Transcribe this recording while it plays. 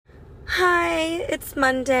Hi, it's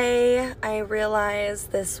Monday. I realize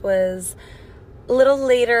this was a little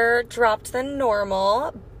later dropped than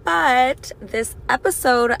normal, but this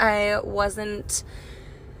episode I wasn't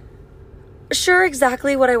sure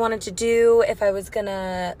exactly what I wanted to do, if I was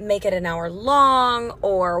gonna make it an hour long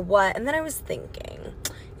or what, and then I was thinking,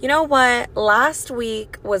 you know what, last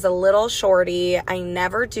week was a little shorty. I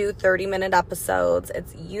never do 30-minute episodes.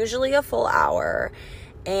 It's usually a full hour,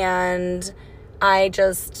 and I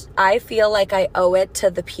feel like I owe it to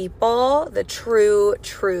the people, the true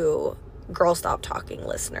Girl Stop Talking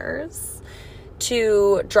listeners,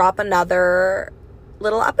 to drop another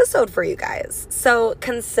little episode for you guys. So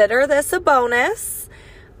consider this a bonus.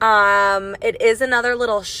 It is another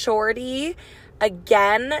little shorty.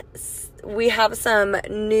 Again, we have some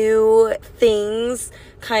new things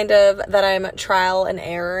kind of that I'm trial and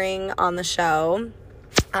erroring on the show.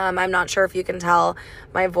 I'm not sure if you can tell,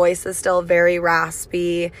 my voice is still very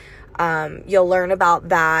raspy. You'll learn about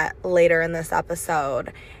that later in this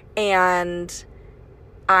episode. And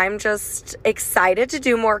I'm just excited to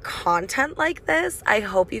do more content like this. I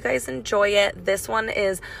hope you guys enjoy it. This one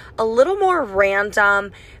is a little more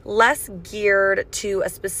random, less geared to a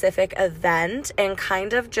specific event, and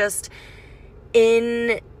kind of just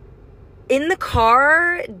in the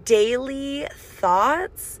car, daily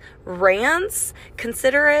thoughts, rants.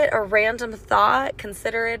 Consider it a random thought.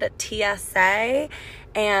 Consider it a TSA.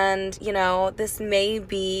 And, this may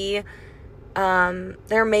be,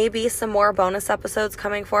 there may be some more bonus episodes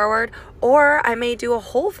coming forward, or I may do a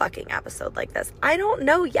whole fucking episode like this. I don't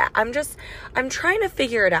know yet. I'm trying to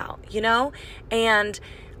figure it out, And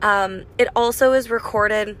it also is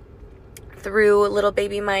recorded through little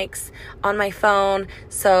baby mics on my phone,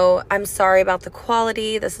 so I'm sorry about the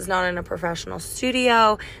quality. This is not in a professional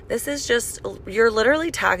studio. This is just, you're literally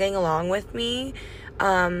tagging along with me,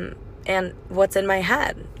 and what's in my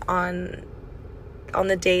head on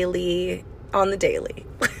the daily.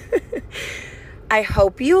 I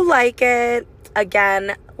hope you like it.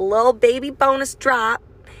 Again, little baby bonus drop,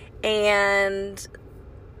 and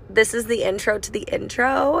this is the intro to the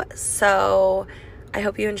intro, so I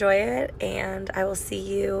hope you enjoy it, and I will see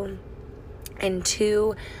you in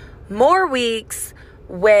 2 more weeks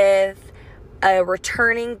with a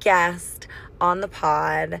returning guest on the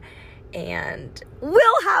pod, and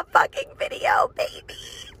we'll have fucking video, baby.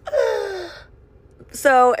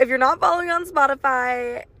 So if you're not following on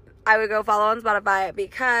Spotify, I would go follow on Spotify,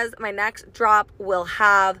 because my next drop will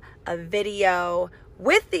have a video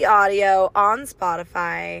with the audio on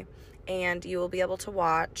Spotify, and you will be able to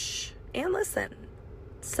watch and listen.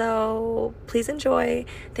 So please enjoy.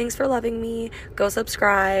 Thanks for loving me. Go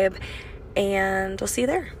subscribe, and we'll see you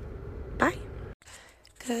there. Bye.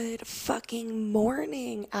 Good fucking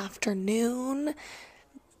morning, afternoon,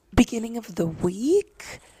 beginning of the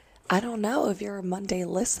week. I don't know if you're a Monday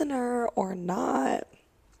listener or not.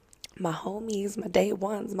 My homies, my day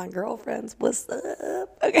ones, my girlfriends, what's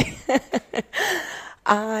up? Okay.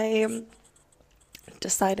 I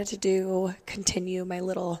decided to continue my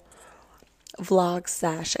little vlog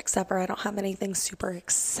sesh, except for I don't have anything super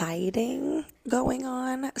exciting going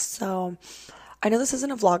on. So I know this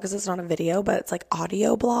isn't a vlog because it's not a video, but it's like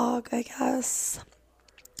audio blog, I guess.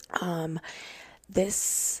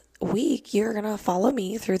 This week you're gonna follow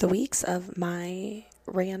me through the weeks of my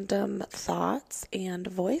random thoughts and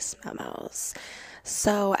voice memos.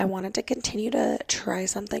 So I wanted to continue to try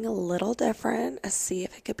something a little different, see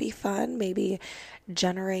if it could be fun, maybe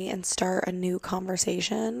generate and start a new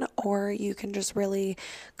conversation, or you can just really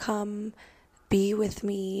come be with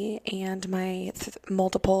me and my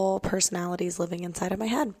multiple personalities living inside of my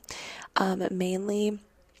head. Mainly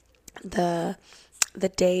the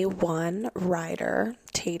day one rider,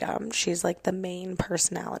 Tatum, she's like the main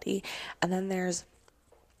personality, and then there's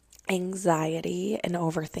anxiety and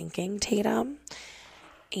overthinking Tatum,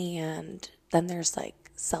 and then there's like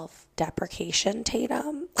self-deprecation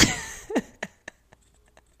Tatum,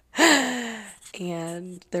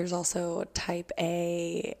 and there's also type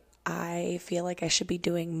A, I feel like I should be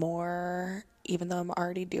doing more even though I'm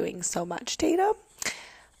already doing so much Tatum.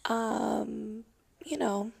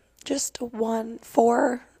 Just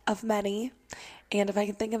 4 of many, and if I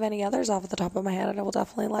can think of any others off the top of my head, I will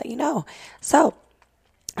definitely let you know. So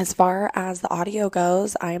as far as the audio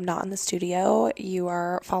goes, I am not in the studio. You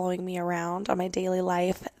are following me around on my daily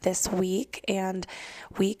life this week, and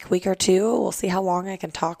week or two. We'll see how long I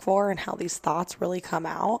can talk for and how these thoughts really come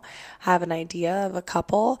out. I have an idea of a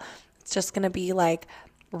couple. It's just going to be like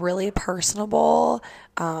really personal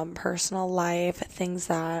life, things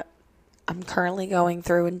that I'm currently going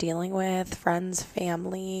through and dealing with, friends,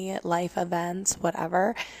 family, life events,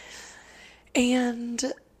 whatever.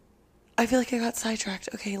 And I feel like I got sidetracked.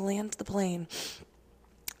 Okay, land the plane.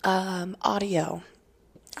 Audio.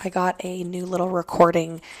 I got a new little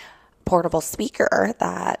recording portable speaker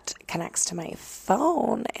that connects to my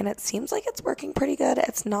phone, and it seems like it's working pretty good.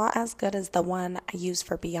 It's not as good as the one I used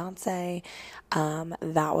for Beyonce.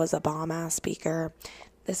 That was a bomb ass speaker.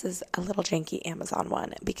 This is a little janky Amazon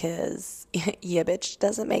one because yeah, bitch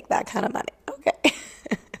doesn't make that kind of money. Okay.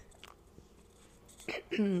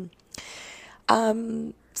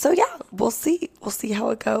 So yeah, we'll see. We'll see how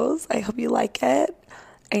it goes. I hope you like it.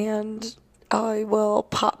 And I will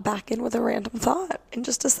pop back in with a random thought in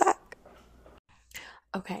just a sec.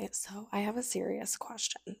 Okay, so I have a serious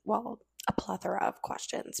question. Well, a plethora of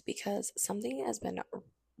questions because something has been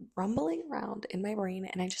rumbling around in my brain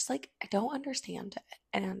and I don't understand it.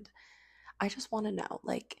 And I just want to know,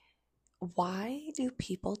 why do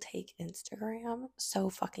people take Instagram so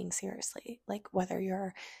fucking seriously? Like, whether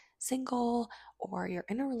you're single or you're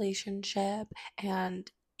in a relationship,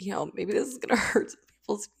 and maybe this is gonna hurt some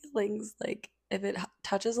people's feelings. Like, if it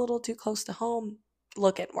touches a little too close to home,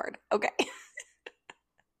 look inward. Okay.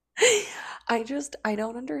 I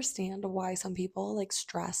don't understand why some people like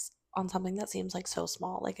stress on something that seems like so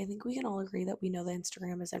small. Like, I think we can all agree that we know that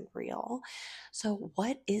Instagram isn't real. So,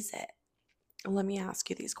 what is it? Let me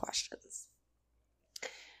ask you these questions.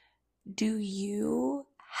 Do you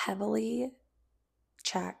heavily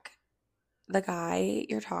check the guy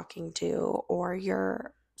you're talking to or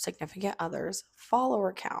your significant other's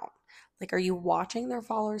follower count? Like, are you watching their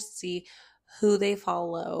followers to see who they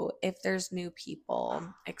follow, if there's new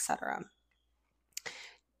people, etc.?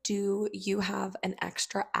 Do you have an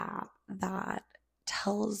extra app that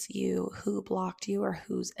tells you who blocked you or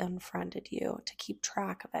who's unfriended you to keep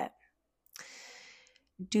track of it?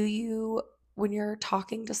 Do you, when you're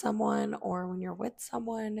talking to someone or when you're with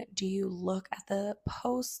someone, do you look at the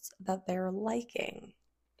posts that they're liking?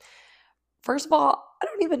 First of all, I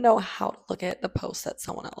don't even know how to look at the posts that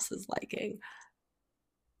someone else is liking.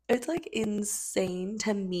 It's like insane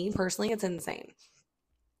to me personally. It's insane.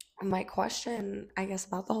 My question, I guess,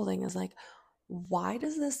 about the whole thing is like, why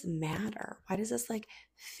does this matter? Why does this like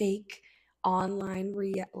fake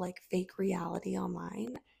fake reality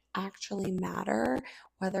online actually matter?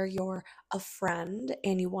 Whether you're a friend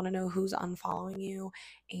and you want to know who's unfollowing you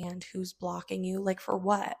and who's blocking you, like, for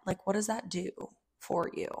what? Like, what does that do for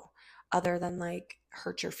you other than like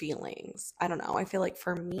hurt your feelings? I don't know. I feel like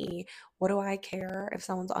for me, what do I care if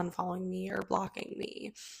someone's unfollowing me or blocking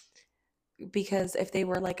me? Because if they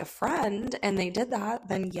were like a friend and they did that,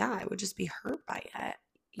 then yeah, I would just be hurt by it,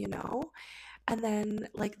 you know? And then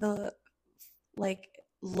like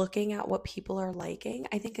looking at what people are liking,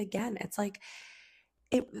 I think again, it's like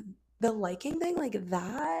it the liking thing, like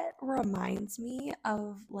that reminds me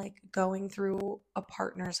of like going through a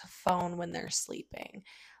partner's phone when they're sleeping.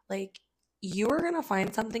 Like, you're gonna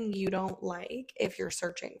find something you don't like if you're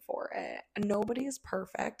searching for it. Nobody's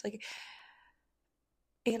perfect. Like,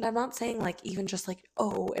 and I'm not saying like even just like,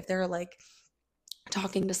 oh, if they're like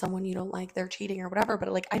talking to someone you don't like, they're cheating or whatever.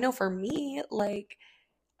 But like, I know for me, like,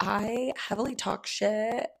 I heavily talk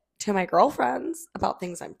shit to my girlfriends about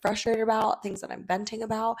things I'm frustrated about, things that I'm venting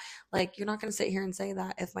about. Like, you're not going to sit here and say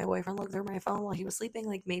that if my boyfriend looked through my phone while he was sleeping,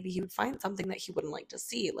 like maybe he would find something that he wouldn't like to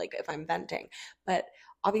see, like if I'm venting. But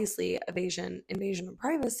obviously, invasion of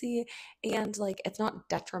privacy, and like it's not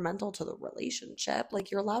detrimental to the relationship.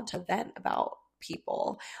 Like, you're allowed to vent about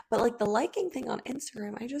people. But like the liking thing on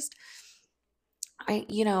Instagram, I'm just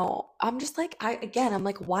like, I'm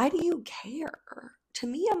like, why do you care? To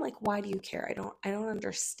me, I'm like, why do you care? I don't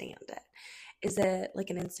understand it. Is it like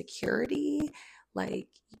an insecurity? Like,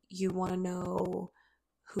 you want to know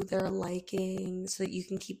who they're liking so that you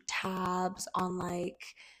can keep tabs on like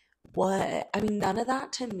what? I mean, none of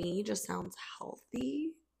that to me just sounds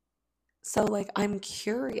healthy. So like, I'm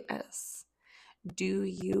curious. Do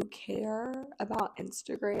you care about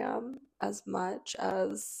Instagram as much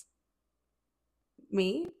as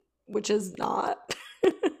me, which is not?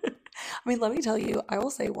 I mean, let me tell you, I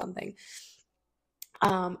will say one thing.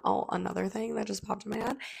 Another thing that just popped in my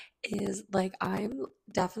head is like, I'm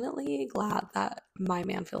definitely glad that my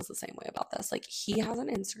man feels the same way about this. Like, he has an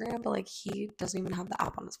Instagram, but like, he doesn't even have the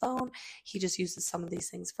app on his phone. He just uses some of these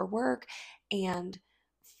things for work. And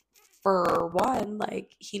for one,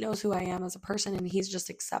 like, he knows who I am as a person and he's just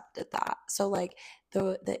accepted that. So like,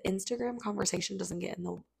 the Instagram conversation doesn't get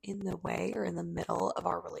in the way or in the middle of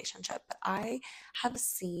our relationship. But I have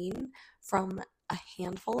seen from a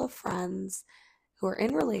handful of friends who are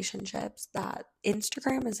in relationships that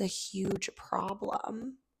Instagram is a huge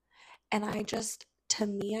problem. And to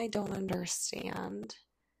me, I don't understand.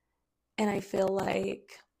 And I feel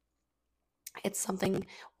like It's something,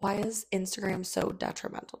 why is Instagram so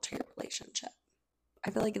detrimental to your relationship? I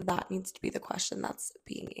feel like that needs to be the question that's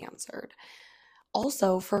being answered.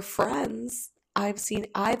 Also, for friends,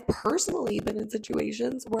 I've personally been in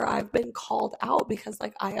situations where I've been called out because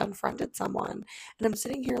like I unfriended someone and I'm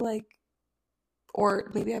sitting here like,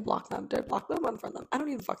 or maybe I blocked them. Did I block them? Unfriend them? I don't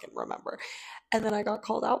even fucking remember. And then I got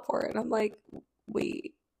called out for it. And I'm like,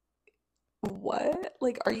 wait, what?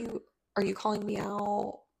 Like, are you calling me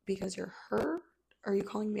out because you're hurt? Are you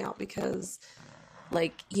calling me out because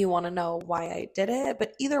like you want to know why I did it?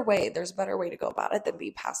 But either way, there's a better way to go about it than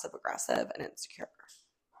be passive aggressive and insecure.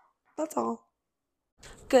 That's all.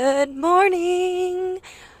 Good morning.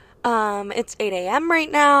 It's 8 a.m.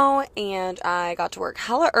 right now, and I got to work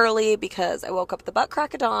hella early because I woke up at the butt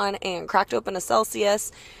crack of dawn and cracked open a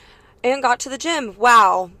Celsius and got to the gym.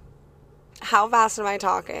 Wow. How fast am I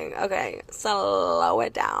talking? Okay, slow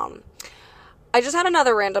it down. I just had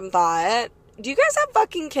another random thought. Do you guys have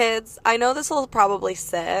fucking kids? I know this will probably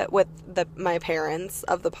sit with my parents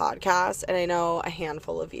of the podcast, and I know a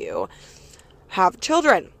handful of you have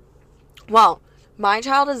children. Well, my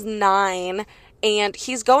child is 9, and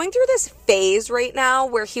he's going through this phase right now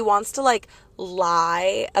where he wants to, like,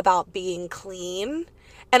 lie about being clean.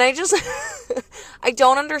 And I just, I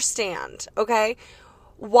don't understand, okay?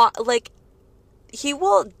 What, like, he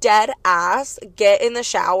will dead ass get in the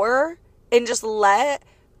shower and just let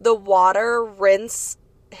the water rinse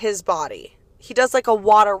his body. He does, like, a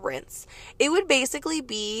water rinse. It would basically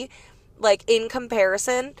be, like, in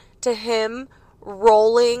comparison to him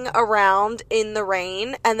rolling around in the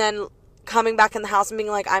rain and then coming back in the house and being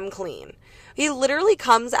like, I'm clean. He literally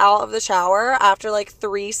comes out of the shower after like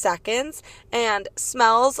 3 seconds and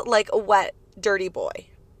smells like a wet, dirty boy.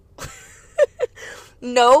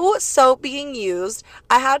 No soap being used.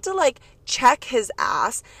 I had to like check his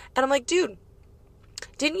ass and I'm like, dude,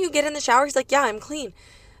 didn't you get in the shower? He's like, yeah, I'm clean.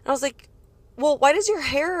 And I was like, well, why does your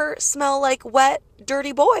hair smell like wet,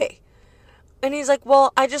 dirty boy? And he's like,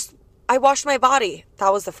 well, I washed my body.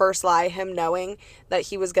 That was the first lie, him knowing that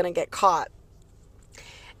he was going to get caught.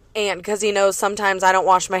 And because he knows sometimes I don't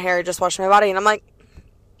wash my hair, I just wash my body. And I'm like,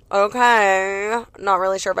 okay, not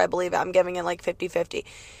really sure if I believe it. I'm giving it like 50-50.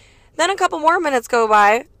 Then a couple more minutes go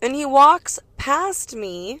by, and he walks past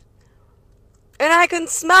me, and I can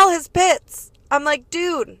smell his pits. I'm like,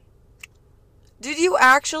 dude, did you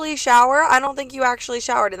actually shower? I don't think you actually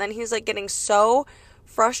showered. And then he's like getting so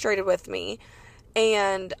frustrated with me.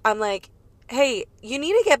 And I'm like, hey, you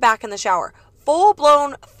need to get back in the shower.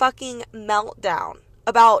 Full-blown fucking meltdown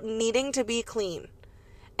about needing to be clean.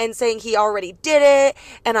 And saying he already did it.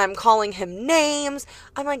 And I'm calling him names.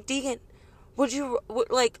 I'm like, Deegan, would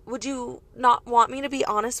you not want me to be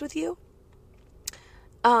honest with you?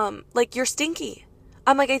 Like, you're stinky.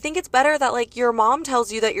 I'm like, I think it's better that, like, your mom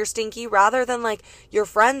tells you that you're stinky rather than, like, your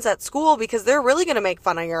friends at school because they're really going to make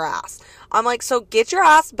fun of your ass. I'm like, so get your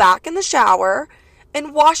ass back in the shower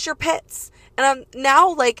and wash your pits. And I'm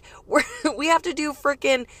now, like, we have to do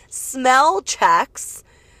freaking smell checks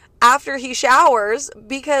after he showers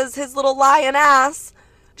because his little lying ass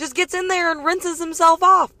just gets in there and rinses himself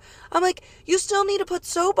off. I'm like, you still need to put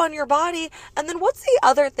soap on your body. And then what's the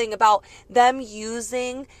other thing about them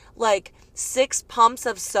using, like, 6 pumps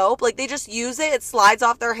of soap? Like, they just use it. It slides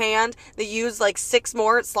off their hand. They use, like, 6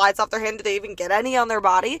 more. It slides off their hand. Do they even get any on their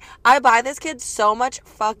body? I buy this kid so much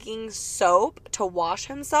fucking soap to wash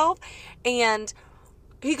himself. And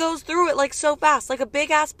he goes through it, like, so fast. Like a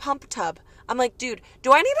big-ass pump tub. I'm like, dude,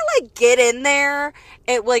 do I need to, like, get in there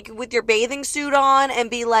and, like, with your bathing suit on and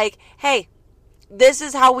be like, hey, this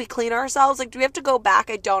is how we clean ourselves? Like, do we have to go back?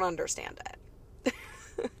 I don't understand it.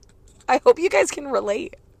 I hope you guys can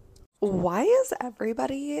relate. Why is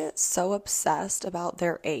everybody so obsessed about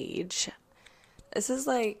their age? This is,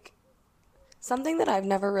 like, something that I've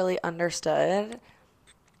never really understood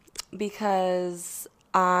because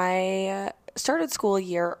I started school a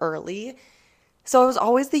year early. So I was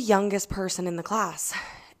always the youngest person in the class.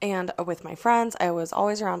 And with my friends, I was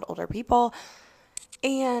always around older people.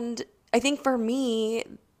 And I think for me,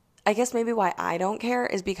 I guess maybe why I don't care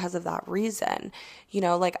is because of that reason. You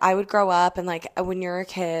know, like, I would grow up and, like, when you're a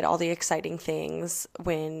kid, all the exciting things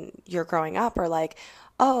when you're growing up are like,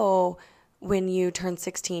 oh, when you turn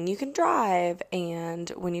 16, you can drive. And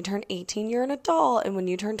when you turn 18, you're an adult. And when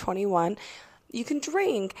you turn 21, you can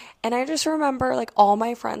drink. And I just remember, like, all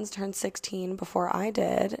my friends turned 16 before I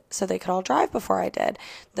did, so they could all drive before I did.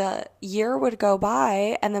 The year would go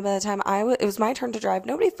by, and then by the time it was my turn to drive,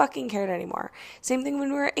 nobody fucking cared anymore. Same thing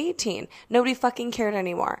when we were 18. Nobody fucking cared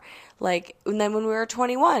anymore. Like, and then when we were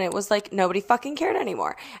 21, it was like nobody fucking cared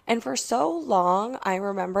anymore. And for so long, I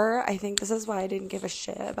remember, I think this is why I didn't give a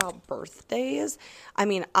shit about birthdays. I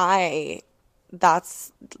mean,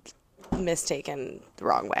 that's mistaken the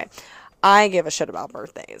wrong way. I give a shit about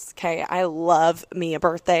birthdays, okay? I love me a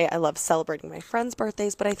birthday. I love celebrating my friends'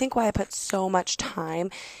 birthdays, but I think why I put so much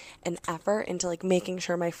time and effort into, like, making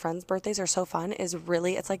sure my friends' birthdays are so fun is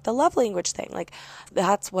really, it's like the love language thing. Like,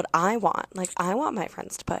 that's what I want. Like, I want my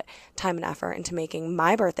friends to put time and effort into making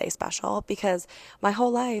my birthday special, because my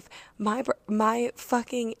whole life, my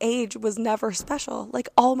fucking age was never special. Like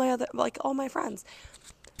all my friends.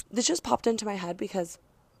 This just popped into my head because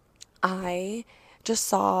I just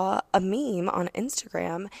saw a meme on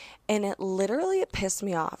Instagram, and it pissed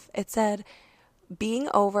me off. It said, being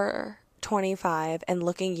over 25 and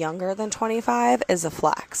looking younger than 25 is a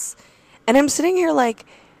flex. And I'm sitting here like,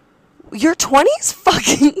 your 20s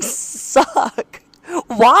fucking suck.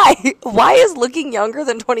 Why? Why is looking younger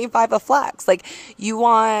than 25 a flex? Like, you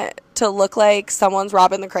want to look like someone's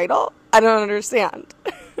robbing the cradle? I don't understand.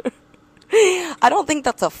 I don't think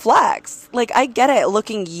that's a flex. Like, I get it,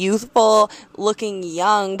 looking youthful, looking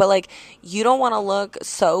young, but, like, you don't want to look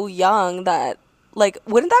so young that, like,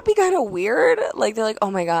 wouldn't that be kind of weird? Like, they're like,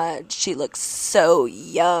 oh my God, she looks so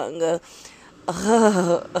young.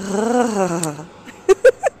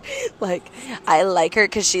 Like, I like her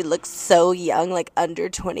because she looks so young, like under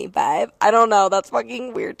 25. I don't know. That's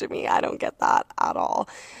fucking weird to me. I don't get that at all.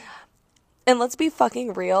 And let's be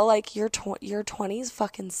fucking real, like, your 20s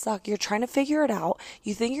fucking suck. You're trying to figure it out.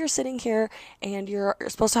 You think you're sitting here and you're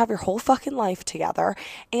supposed to have your whole fucking life together.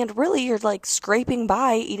 And really, you're, like, scraping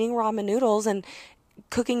by, eating ramen noodles and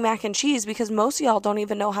cooking mac and cheese because most of y'all don't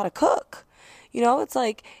even know how to cook. You know, it's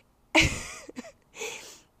like,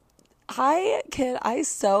 I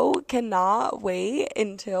so cannot wait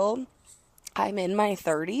until I'm in my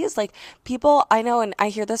 30s. Like, people, I know, and I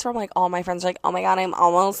hear this from, like, all my friends, like, oh my God, I'm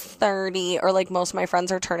almost 30, or, like, most of my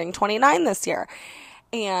friends are turning 29 this year,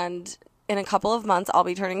 and in a couple of months, I'll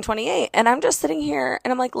be turning 28, and I'm just sitting here,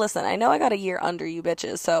 and I'm like, listen, I know I got a year under you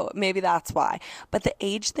bitches, so maybe that's why, but the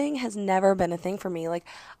age thing has never been a thing for me. Like,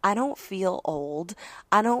 I don't feel old.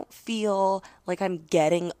 I don't feel like I'm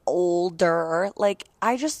getting older. Like,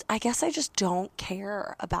 I guess I just don't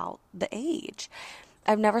care about the age.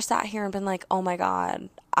 I've never sat here and been like, oh my God,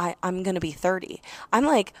 I'm going to be 30. I'm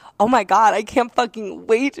like, oh my God, I can't fucking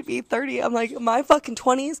wait to be 30. I'm like, my fucking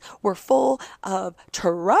 20s were full of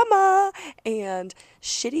trauma and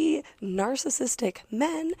shitty narcissistic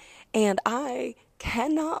men. And I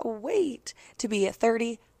cannot wait to be at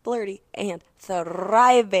 30, flirty, and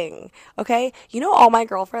thriving. Okay? You know, all my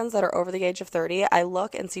girlfriends that are over the age of 30, I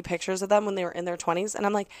look and see pictures of them when they were in their 20s. And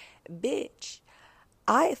I'm like, bitch,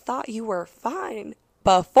 I thought you were fine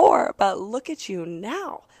before, but look at you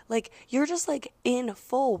now. Like, you're just, like, in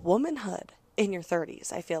full womanhood in your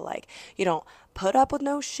 30s. I feel like you don't put up with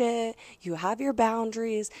no shit. You have your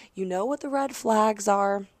boundaries. You know what the red flags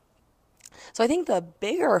are. So I think the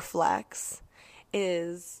bigger flex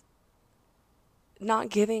is not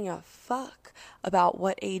giving a fuck about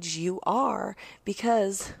what age you are,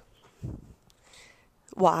 because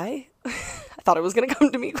why? I thought it was going to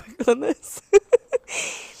come to me quicker than this.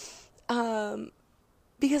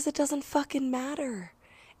 Because it doesn't fucking matter.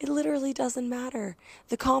 It literally doesn't matter.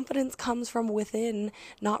 The confidence comes from within,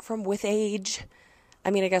 not from with age.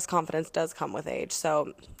 I mean, I guess confidence does come with age,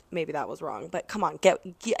 so maybe that was wrong. But come on,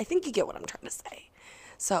 I think you get what I'm trying to say.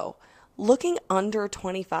 So, looking under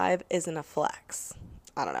 25 isn't a flex.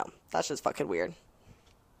 I don't know. That's just fucking weird.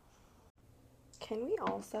 Can we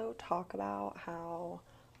also talk about how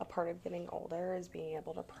a part of getting older is being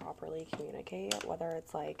able to properly communicate, whether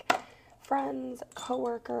it's like friends,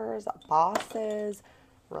 coworkers, bosses,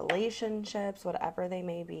 relationships, whatever they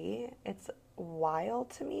may be? It's wild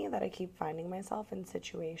to me that I keep finding myself in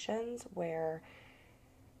situations where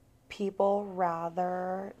people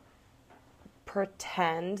rather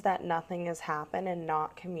pretend that nothing has happened and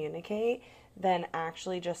not communicate than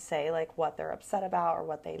actually just say, like, what they're upset about or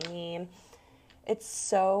what they mean. It's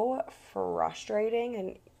so frustrating,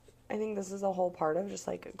 and I think this is a whole part of just,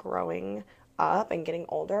 like, growing up and getting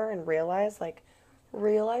older and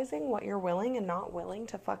realizing what you're willing and not willing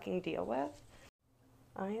to fucking deal with.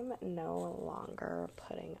 I am no longer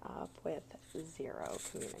putting up with zero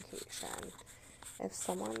communication. If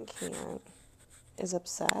someone is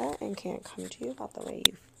upset and can't come to you about the way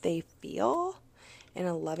they feel, in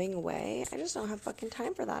a loving way, I just don't have fucking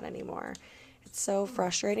time for that anymore. It's so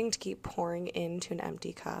frustrating to keep pouring into an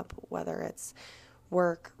empty cup, whether it's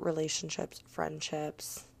work, relationships,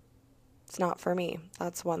 friendships. It's not for me.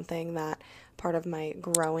 That's one thing that part of my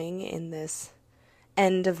growing in this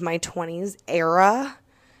end of my 20s era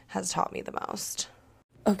has taught me the most.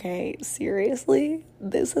 Okay, seriously,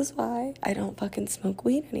 this is why I don't fucking smoke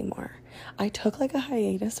weed anymore. I took like a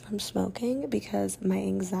hiatus from smoking because my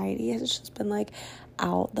anxiety has just been like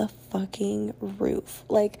out the fucking roof.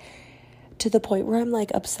 Like to the point where I'm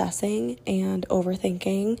like obsessing and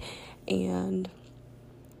overthinking, and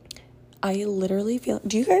I literally feel...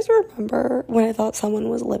 Do you guys remember when I thought someone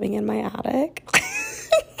was living in my attic?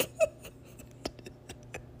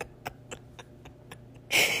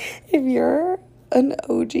 If you're an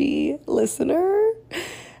OG listener,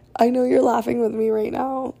 I know you're laughing with me right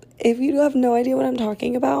now. If you have no idea what I'm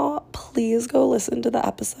talking about, please go listen to the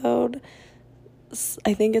episode.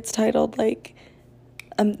 I think it's titled like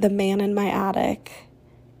The Man in My Attic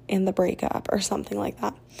and the Breakup or something like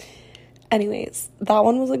that. Anyways, that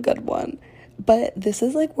one was a good one. But this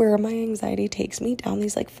is like where my anxiety takes me down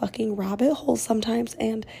these like fucking rabbit holes sometimes,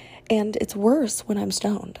 and it's worse when I'm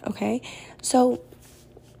stoned, okay? So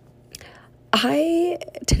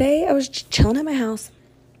today I was chilling at my house.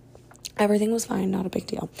 Everything was fine, not a big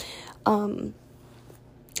deal. And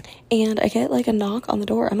I get like a knock on the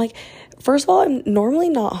door. I'm like, first of all, I'm normally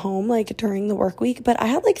not home like during the work week, but I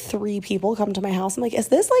had like 3 people come to my house. I'm like, is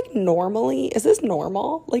this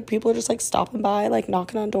normal? Like people are just like stopping by, like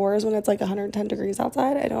knocking on doors when it's like 110 degrees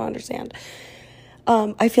outside. I don't understand.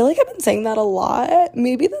 I feel like I've been saying that a lot.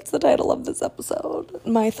 Maybe that's the title of this episode.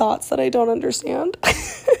 My thoughts that I don't understand.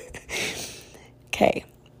 Okay,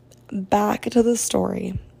 back to the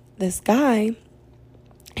story. This guy,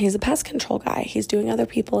 he's a pest control guy. He's doing other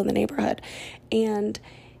people in the neighborhood, and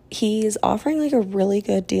he's offering like a really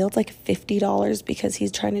good deal. It's like $50 because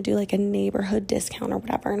he's trying to do like a neighborhood discount or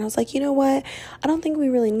whatever. And I was like, you know what? I don't think we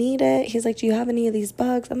really need it. He's like, do you have any of these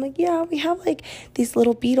bugs? I'm like, yeah, we have like these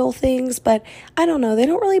little beetle things, but I don't know. They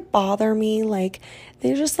don't really bother me. Like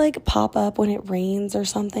they just like pop up when it rains or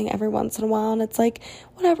something every once in a while. And it's like,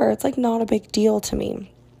 whatever. It's like not a big deal to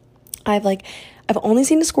me. I've only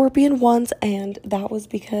seen a scorpion once, and that was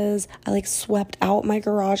because I like swept out my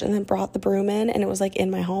garage and then brought the broom in, and it was like in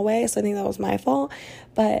my hallway, so I think that was my fault.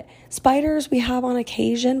 But spiders we have on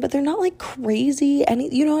occasion, but they're not like crazy, and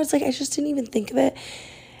it's like I just didn't even think of it,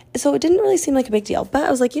 so it didn't really seem like a big deal. But I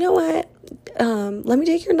was like, you know what, let me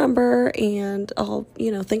take your number and I'll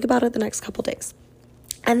think about it the next couple days.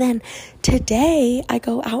 And then today I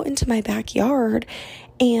go out into my backyard,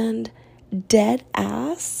 and dead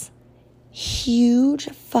ass huge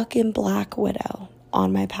fucking black widow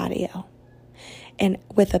on my patio, and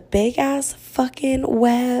with a big ass fucking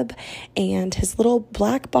web and his little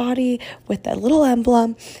black body with that little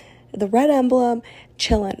emblem, the red emblem,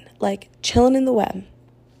 chilling in the web.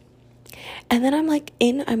 And then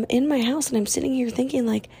I'm in my house, and I'm sitting here thinking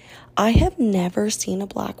like, I have never seen a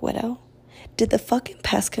black widow. Did the fucking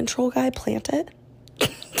pest control guy plant it?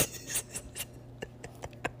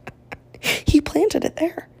 He planted it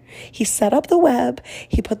there. He set up the web,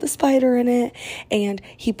 he put the spider in it, and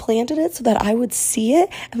he planted it so that I would see it,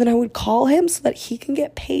 and then I would call him so that he can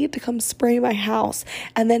get paid to come spray my house.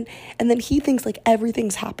 And then he thinks like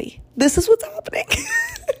everything's happy. This is what's happening.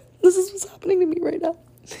 This is what's happening to me right now.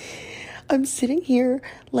 I'm sitting here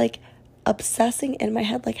like obsessing in my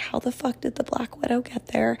head like, how the fuck did the black widow get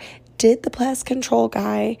there? Did the pest control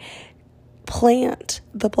guy plant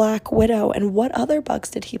the black widow, and what other bugs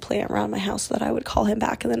did he plant around my house so that I would call him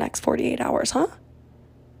back in the next 48 hours, huh?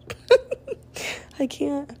 I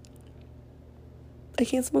can't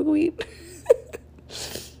smoke weed.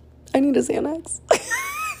 I need a Xanax.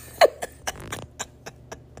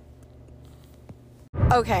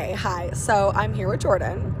 Okay, hi. So I'm here with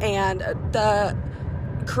Jordan, and the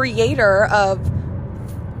creator of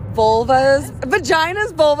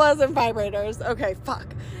vaginas, vulvas, and vibrators. Okay, fuck.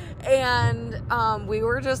 And we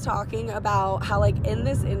were just talking about how like in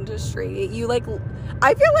this industry I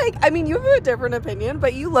feel like, I mean, you have a different opinion,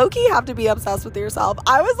 but you low-key have to be obsessed with yourself.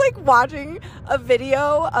 I was like watching a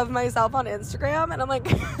video of myself on Instagram, and I'm like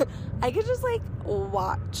I could just like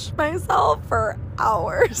watch myself for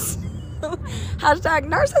hours. Hashtag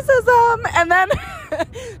narcissism. And then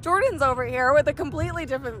Jordan's over here with a completely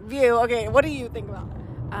different view. Okay, what do you think about it?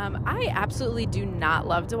 I absolutely do not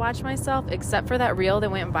love to watch myself, except for that reel that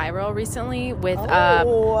went viral recently with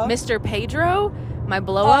Mr. Pedro, my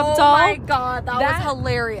blow-up doll. Oh my God, that was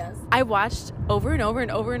hilarious. I watched over and over and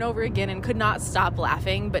over and over again and could not stop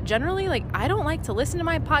laughing. But generally, like, I don't like to listen to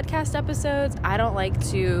my podcast episodes. I don't like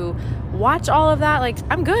to watch all of that. Like,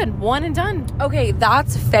 I'm good. One and done. Okay,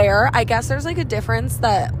 that's fair. I guess there's like a difference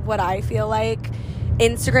that what I feel like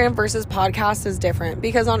Instagram versus podcast is different,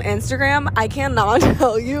 because on Instagram, I cannot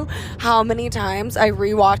tell you how many times I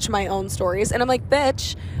rewatch my own stories and I'm like,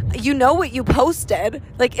 bitch, you know what you posted.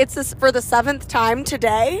 Like, it's this for the 7th time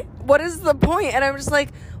today. What is the point? And I'm just like,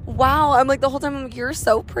 wow. I'm like, the whole time I'm like, you're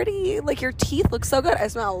so pretty. Like, your teeth look so good. I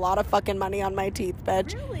spent a lot of fucking money on my teeth,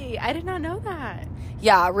 bitch. Really? I did not know that.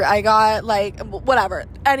 Yeah, I got like, whatever.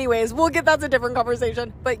 Anyways, that's a different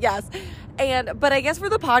conversation. But yes. But I guess for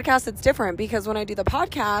the podcast, it's different, because when I do the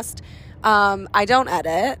podcast, I don't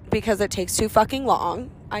edit because it takes too fucking long.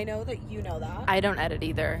 I know that you know that. I don't edit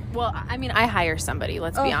either. Well, I mean, I hire somebody,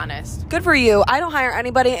 let's be honest. Good for you. I don't hire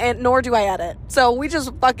anybody, and nor do I edit. So we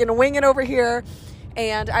just fucking wing it over here.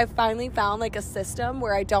 And I finally found like a system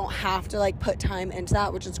where I don't have to like put time into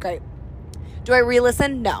that, which is great. Do I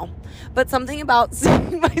re-listen? No. But something about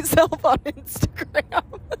seeing myself on Instagram.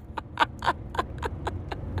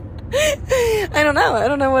 I don't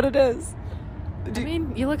know what it is. I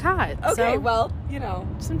mean, you look hot. Okay, so well, you know.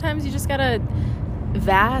 Sometimes you just gotta sit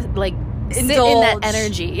in that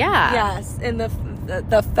energy. Yeah. Yes, in the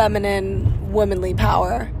feminine, womanly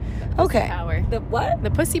power. Okay. Power. The what?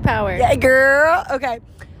 The pussy power. Yeah, girl. Okay.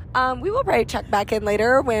 We will probably check back in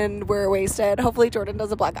later when we're wasted. Hopefully Jordan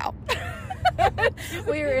doesn't black out.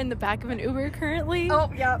 We are in the back of an Uber currently.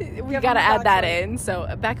 Oh, yeah. We got to add that in.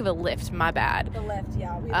 So, back of a Lyft, my bad. The Lyft,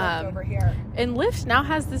 yeah. We lived over here. And Lyft now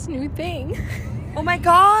has this new thing. Oh, my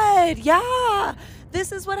God. Yeah.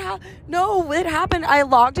 This is what happened. No, it happened. I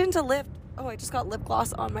logged into Lyft. Oh, I just got lip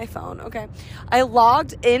gloss on my phone. Okay. I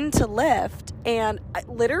logged into Lyft, and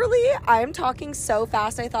I'm talking so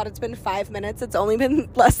fast. I thought it's been 5 minutes. It's only been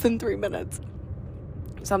less than 3 minutes.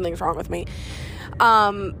 Something's wrong with me.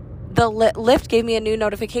 The Lyft gave me a new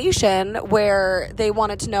notification where they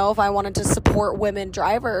wanted to know if I wanted to support women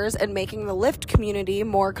drivers and making the Lyft community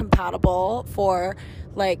more compatible for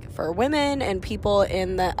women and people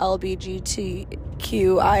in the LGBTQIA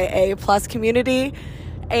plus community.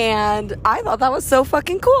 And I thought that was so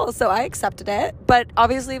fucking cool. So I accepted it. But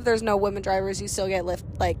obviously, if there's no women drivers, you still get Lyft,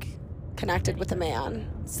 connected with a man.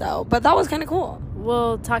 So, but that was kind of cool.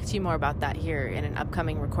 We'll talk to you more about that here in an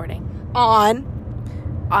upcoming recording. On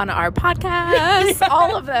our podcast.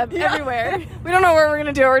 All of them. Yeah. Everywhere. We don't know what we're going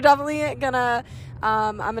to do. We're definitely going to...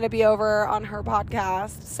 I'm going to be over on her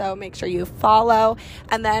podcast, so make sure you follow.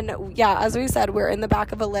 And then, yeah, as we said, we're in the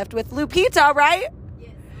back of a Lyft with Lupita, right?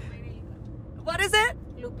 Yes. What is it?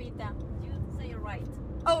 Lupita. You say it right.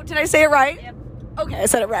 Oh, did I say it right? Yep. Okay, I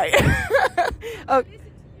said it right. Oh,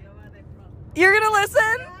 you're going to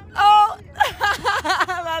listen? Oh,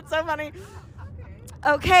 that's so funny.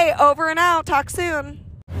 Okay, over and out. Talk soon.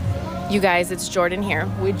 You guys, it's Jordan here.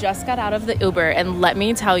 We just got out of the Uber, and let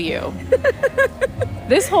me tell you,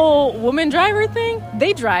 this whole woman driver thing,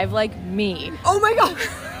 they drive like me. Oh my God.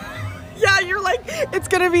 Yeah, you're like, it's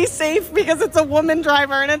going to be safe because it's a woman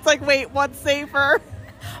driver, and it's like, wait, what's safer?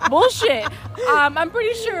 Bullshit. I'm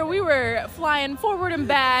pretty sure we were flying forward and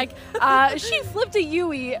back. She flipped a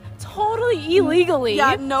Yui totally illegally.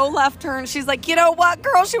 Yeah, no left turn. She's like, you know what,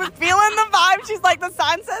 girl? She was feeling the vibe. She's like, the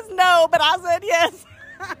sign says no, but I said yes.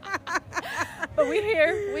 But we're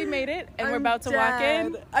here. We made it, and we're about to walk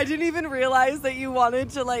in. I didn't even realize that you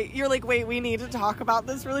wanted to, you're like, wait, we need to talk about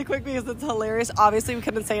this really quick because it's hilarious. Obviously, we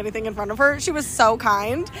couldn't say anything in front of her. She was so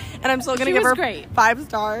kind, and I'm still going to give her great. 5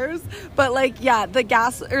 stars. But, yeah, the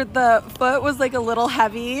gas or the foot was, a little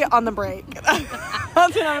heavy on the brake. That's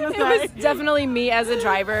what I'm going to say. It was definitely me as a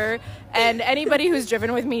driver, and anybody who's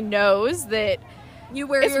driven with me knows that you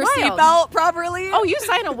wear your seatbelt properly. Oh, you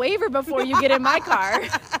sign a waiver before you get in my car.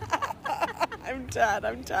 I'm dead.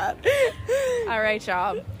 All right,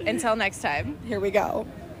 y'all. Until next time. Here we go.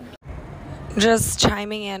 Just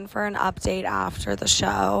chiming in for an update after the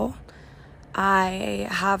show. I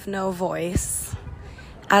have no voice.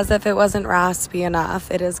 As if it wasn't raspy enough,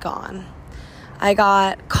 it is gone. I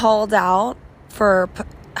got called out for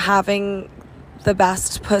having the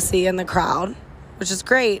best pussy in the crowd, which is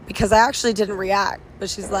great because I actually didn't react. But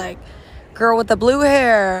she's like, girl with the blue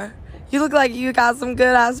hair, you look like you got some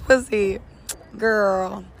good ass pussy.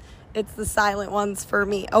 Girl, it's the silent ones for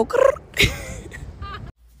me. Oh,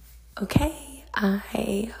 okay.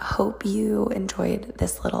 I hope you enjoyed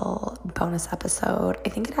this little bonus episode. I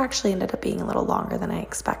think it actually ended up being a little longer than I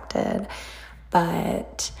expected.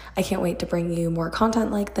 but I can't wait to bring you more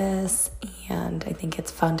content like this, and I think it's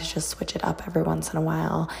fun to just switch it up every once in a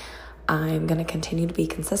while. I'm going to continue to be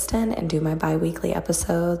consistent and do my bi-weekly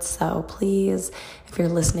episodes, so please, if you're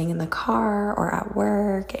listening in the car or at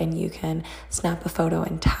work and you can snap a photo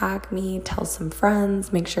and tag me, tell some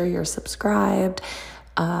friends, make sure you're subscribed.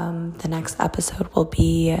 The next episode will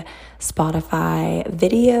be Spotify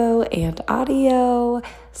video and audio,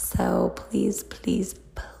 so please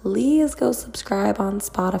go subscribe on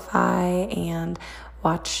Spotify and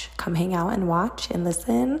come hang out and watch and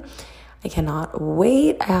listen. I cannot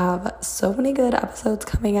wait. I have so many good episodes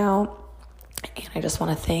coming out, and I just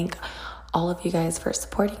want to thank all of you guys for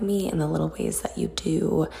supporting me in the little ways that you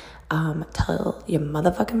do. Tell your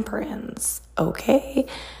motherfucking friends, okay?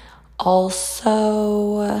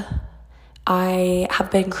 Also, I have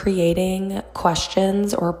been creating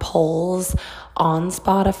questions or polls on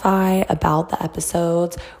Spotify about the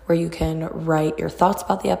episodes where you can write your thoughts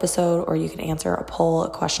about the episode, or you can answer a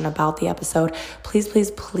question about the episode.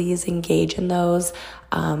 Please engage in those.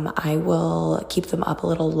 I will keep them up a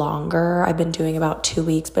little longer. I've been doing about 2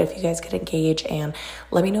 weeks, but if you guys could engage and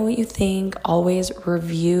let me know what you think. Always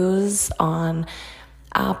reviews on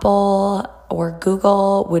Apple or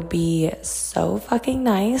Google would be so fucking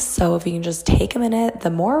nice. So if you can just take a minute, the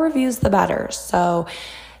more reviews, the better. So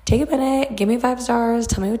take a minute, give me 5 stars,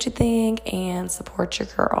 tell me what you think, and support your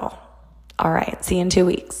girl. All right, see you in 2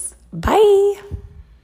 weeks. Bye.